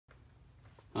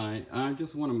I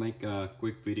just want to make a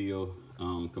quick video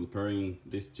comparing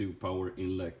these two power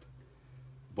inlet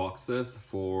boxes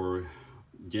for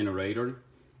generator,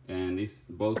 and these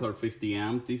both are 50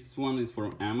 amp. This one is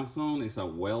from Amazon. It's a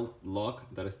WELLUCK.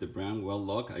 That is the brand,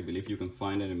 WELLUCK. I believe you can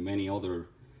find it in many other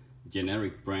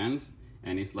generic brands,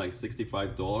 and it's like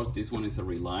 $65. This one is a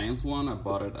Reliance one. I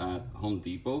bought it at Home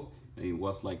Depot. It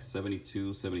was like $72,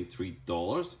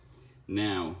 $73.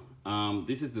 Now,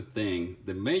 this is the thing.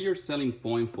 The major selling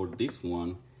point for this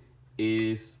one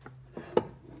is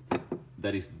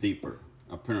that it's deeper,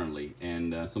 apparently.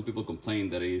 And some people complain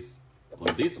that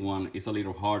on this one, it's a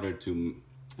little harder to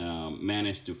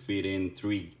manage to fit in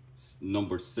three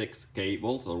number 6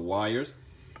 cables or wires.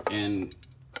 And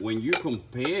when you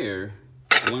compare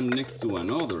one next to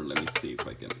another, let me see if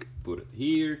I can put it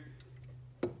here,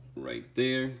 right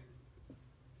there.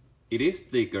 It is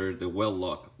thicker, the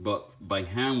WELLUCK, but by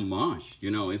how much? You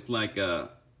know, it's like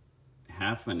a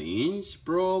half an inch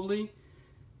probably.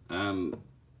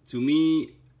 To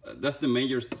me, that's the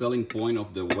major selling point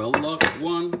of the WELLUCK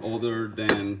one, other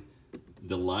than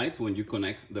the lights. When you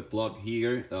connect the plug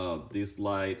here, this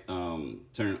light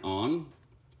turn on.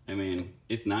 I mean,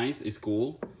 it's nice, it's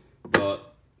cool,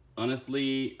 but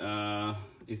honestly,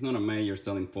 it's not a major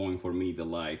selling point for me, the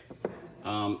light.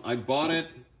 I bought it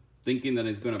thinking that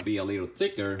it's gonna be a little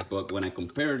thicker, but when I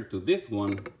compare it to this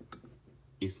one,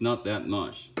 it's not that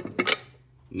much.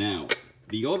 Now,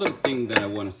 the other thing that I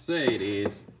wanna say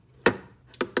is,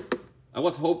 I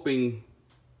was hoping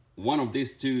one of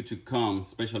these two to come,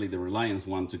 especially the Reliance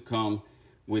one, to come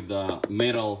with a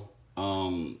metal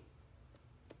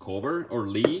cover or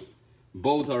lid.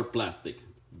 Both are plastic,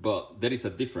 but there is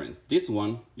a difference. This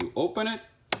one, you open it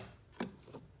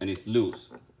and it's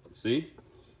loose, see?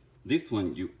 This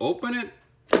one, you open it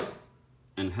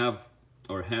and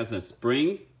has a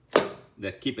spring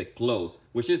that keep it closed,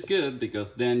 which is good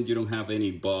because then you don't have any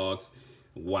bugs,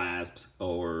 wasps,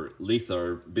 or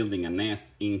lizard building a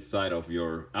nest inside of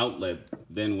your outlet.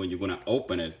 Then when you're gonna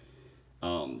open it,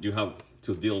 you have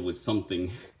to deal with something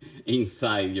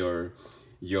inside your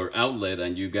outlet,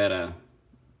 and you gotta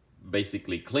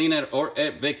basically clean it or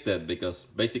evict it, because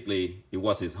basically it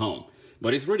was his home.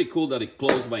 But it's really cool that it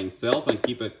closed by itself and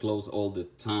keep it closed all the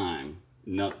time,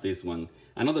 not this one.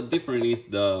 Another difference is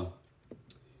the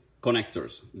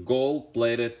connectors,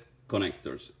 gold-plated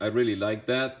connectors. I really like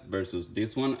that versus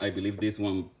this one. I believe this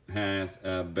one has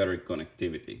a better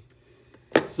connectivity.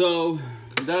 So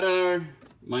that are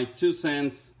my 2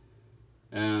 cents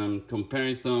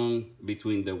comparison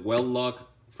between the WELLUCK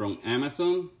from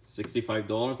Amazon,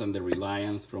 $65, and the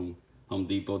Reliance from Home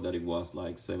Depot that it was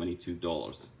like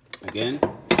 $72. Again,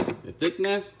 the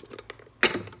thickness,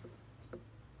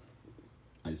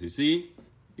 as you see,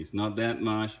 it's not that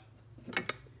much.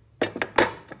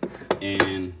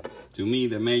 And to me,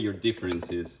 the major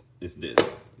difference is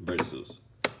this versus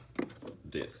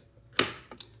this.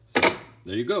 So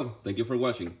there you go. Thank you for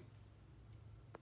watching.